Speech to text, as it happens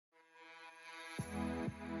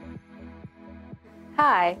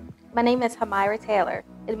Hi, my name is Hamira Taylor,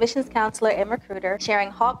 admissions counselor and recruiter sharing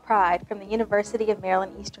Hawk Pride from the University of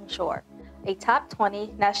Maryland Eastern Shore, a top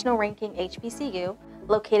 20 national ranking HBCU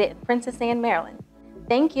located in Princess Anne, Maryland.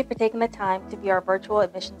 Thank you for taking the time to view our virtual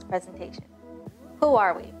admissions presentation. Who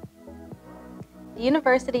are we? The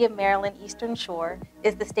University of Maryland Eastern Shore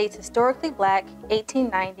is the state's historically Black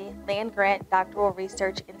 1890 land-grant doctoral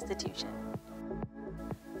research institution.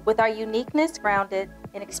 With our uniqueness grounded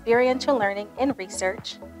in experiential learning and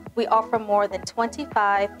research, we offer more than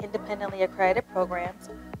 25 independently accredited programs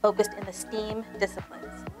focused in the STEAM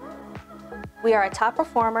disciplines. We are a top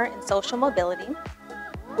performer in social mobility.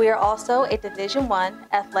 We are also a Division I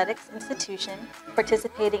athletics institution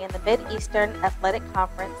participating in the Mid-Eastern Athletic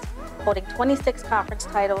Conference, holding 26 conference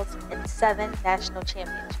titles and 7 national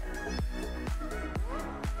championships.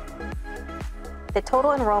 The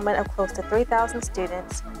total enrollment of close to 3,000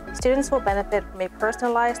 students will benefit from a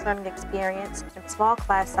personalized learning experience and small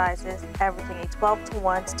class sizes averaging a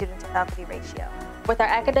 12-to-1 student-to-faculty ratio. With our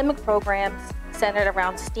academic programs centered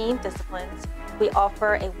around STEAM disciplines, we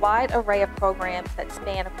offer a wide array of programs that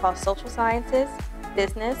span across social sciences,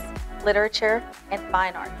 business, literature, and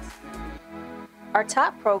fine arts. Our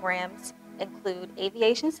top programs include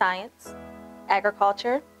aviation science,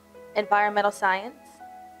 agriculture, environmental science,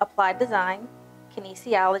 applied design,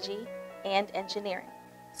 kinesiology, and engineering.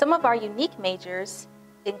 Some of our unique majors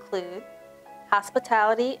include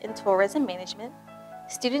hospitality and tourism management,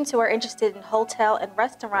 students who are interested in hotel and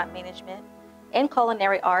restaurant management, and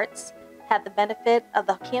culinary arts have the benefit of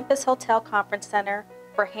the Campus Hotel Conference Center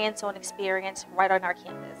for hands-on experience right on our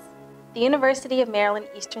campus. The University of Maryland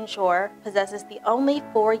Eastern Shore possesses the only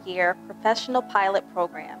 4-year professional pilot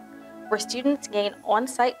program where students gain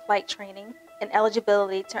on-site flight training and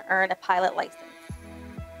eligibility to earn a pilot license.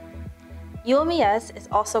 UMES is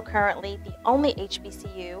also currently the only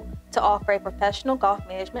HBCU to offer a professional golf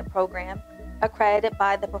management program accredited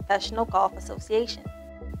by the Professional Golf Association.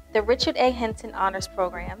 The Richard A. Hinton Honors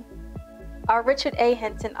Program. Our Richard A.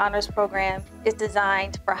 Hinton Honors Program is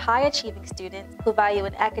designed for high-achieving students who value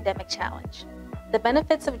an academic challenge. The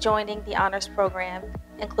benefits of joining the honors program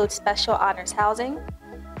include special honors housing,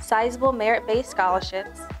 sizable merit-based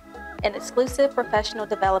scholarships, and exclusive professional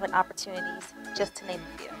development opportunities, just to name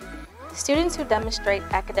a few. Students who demonstrate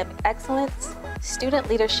academic excellence, student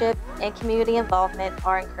leadership, and community involvement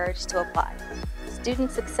are encouraged to apply.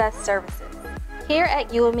 Student Success Services. Here at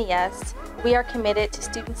UMES, we are committed to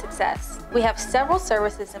student success. We have several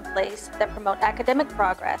services in place that promote academic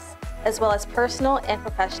progress, as well as personal and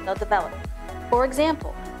professional development. For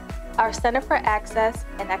example, our Center for Access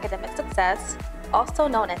and Academic Success, also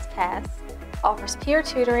known as CAS, offers peer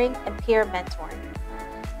tutoring and peer mentoring.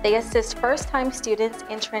 They assist first-time students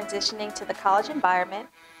in transitioning to the college environment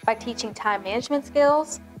by teaching time management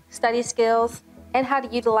skills, study skills, and how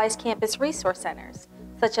to utilize campus resource centers,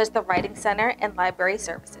 such as the Writing Center and library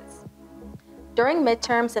services. During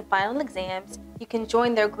midterms and final exams, you can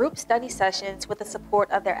join their group study sessions with the support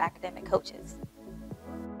of their academic coaches.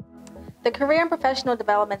 The Career and Professional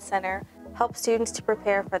Development Center helps students to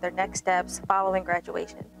prepare for their next steps following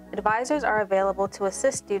graduation. Advisors are available to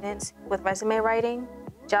assist students with resume writing,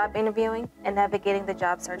 job interviewing, and navigating the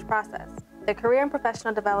job search process. The Career and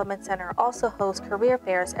Professional Development Center also hosts career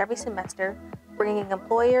fairs every semester, bringing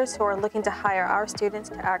employers who are looking to hire our students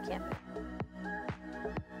to our campus.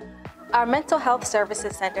 Our Mental Health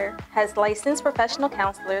Services Center has licensed professional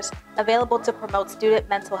counselors available to promote student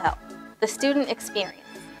mental health. The Student Experience.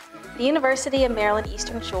 The University of Maryland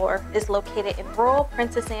Eastern Shore is located in rural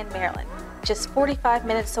Princess Anne, Maryland, just 45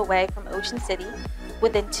 minutes away from Ocean City,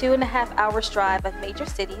 within 2.5 hours drive of major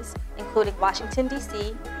cities, including Washington,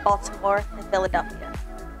 D.C., Baltimore, and Philadelphia.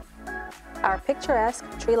 Our picturesque,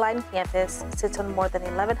 tree-lined campus sits on more than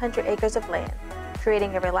 1,100 acres of land,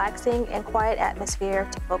 creating a relaxing and quiet atmosphere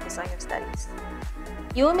to focus on your studies.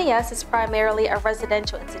 UMES is primarily a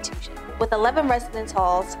residential institution. With 11 residence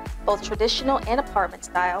halls, both traditional and apartment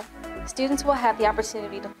style, students will have the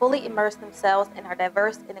opportunity to fully immerse themselves in our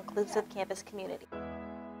diverse and inclusive campus community.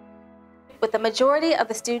 With the majority of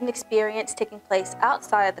the student experience taking place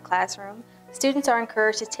outside of the classroom, students are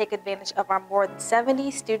encouraged to take advantage of our more than 70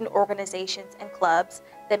 student organizations and clubs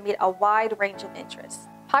that meet a wide range of interests.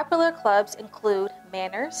 Popular clubs include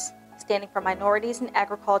Manners, standing for Minorities in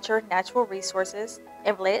Agriculture, Natural Resources,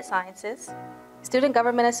 and Related Sciences, Student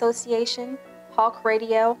Government Association, Hawk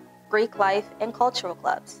Radio, Greek Life, and cultural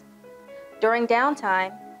clubs. During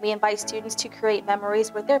downtime, we invite students to create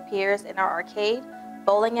memories with their peers in our arcade,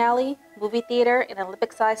 bowling alley, movie theater, and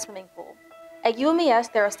Olympic-sized swimming pool. At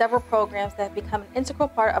UMES, there are several programs that have become an integral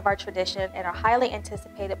part of our tradition and are highly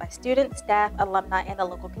anticipated by students, staff, alumni, and the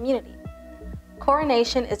local community.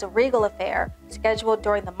 Coronation is a regal affair scheduled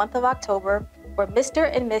during the month of October where Mr.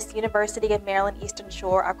 and Miss University of Maryland Eastern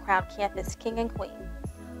Shore are crowned campus king and queen.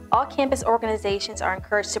 All campus organizations are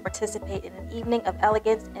encouraged to participate in an evening of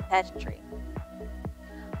elegance and pageantry.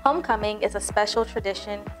 Homecoming is a special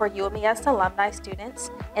tradition for UMES alumni students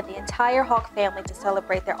and the entire Hawk family to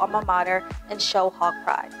celebrate their alma mater and show Hawk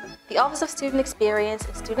pride. The Office of Student Experience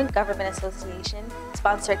and Student Government Association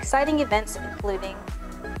sponsor exciting events including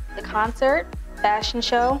the concert, fashion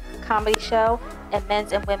show, comedy show, and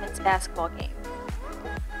men's and women's basketball game.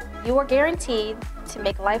 You are guaranteed to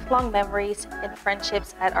make lifelong memories and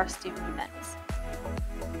friendships at our student events.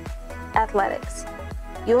 Athletics.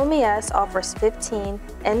 UMES offers 15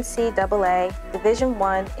 NCAA Division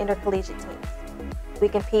I intercollegiate teams. We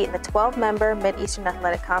compete in the 12-member Mid-Eastern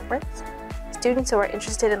Athletic Conference. Students who are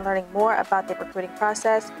interested in learning more about the recruiting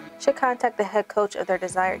process should contact the head coach of their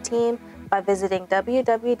desired team by visiting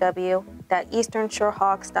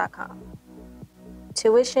www.easternshorehawks.com.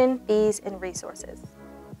 Tuition, fees, and resources.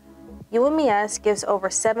 UMES gives over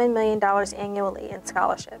 $7 million annually in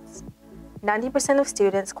scholarships. 90% of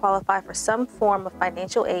students qualify for some form of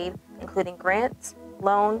financial aid, including grants,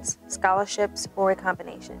 loans, scholarships, or a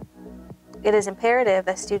combination. It is imperative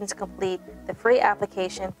that students complete the free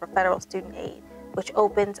application for federal student aid, which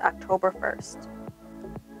opens October 1st.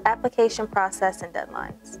 Application process and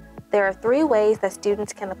deadlines. There are 3 ways that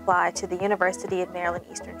students can apply to the University of Maryland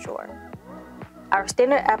Eastern Shore. Our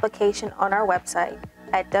standard application on our website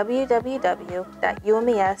at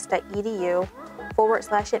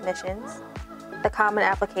www.umes.edu/admissions, the Common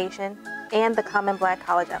Application, and the Common Black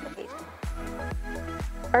College Application.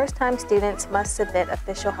 First-time students must submit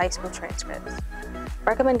official high school transcripts.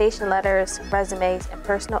 Recommendation letters, resumes, and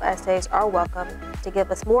personal essays are welcome to give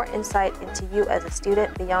us more insight into you as a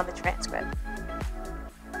student beyond the transcript.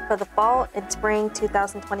 For the fall and spring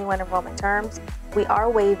 2021 enrollment terms, we are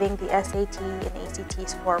waiving the SAT and ACT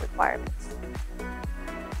score requirements.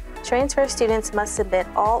 Transfer students must submit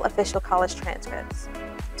all official college transcripts.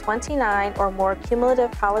 29 or more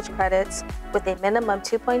cumulative college credits with a minimum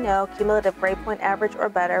 2.0 cumulative grade point average or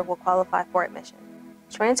better will qualify for admission.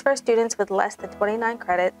 Transfer students with less than 29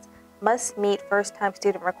 credits must meet first-time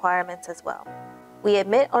student requirements as well. We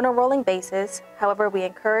admit on a rolling basis, however, we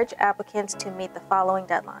encourage applicants to meet the following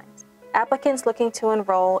deadlines. Applicants looking to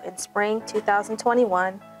enroll in spring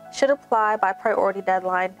 2021 should apply by priority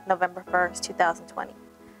deadline November 1st, 2020.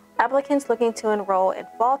 Applicants looking to enroll in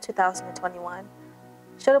fall 2021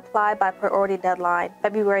 should apply by priority deadline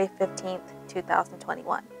February 15th,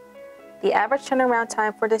 2021. The average turnaround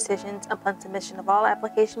time for decisions upon submission of all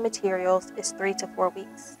application materials is 3 to 4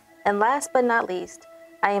 weeks. And last but not least,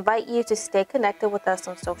 I invite you to stay connected with us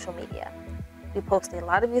on social media. We post a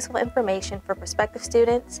lot of useful information for prospective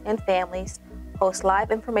students and families, host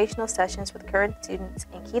live informational sessions with current students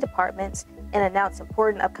in key departments, and announce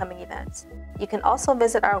important upcoming events. You can also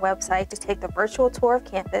visit our website to take the virtual tour of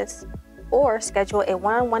campus or schedule a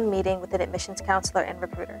one-on-one meeting with an admissions counselor and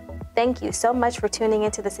recruiter. Thank you so much for tuning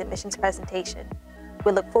into this admissions presentation.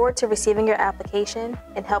 We look forward to receiving your application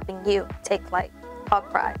and helping you take flight. Hawk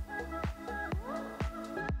Pride.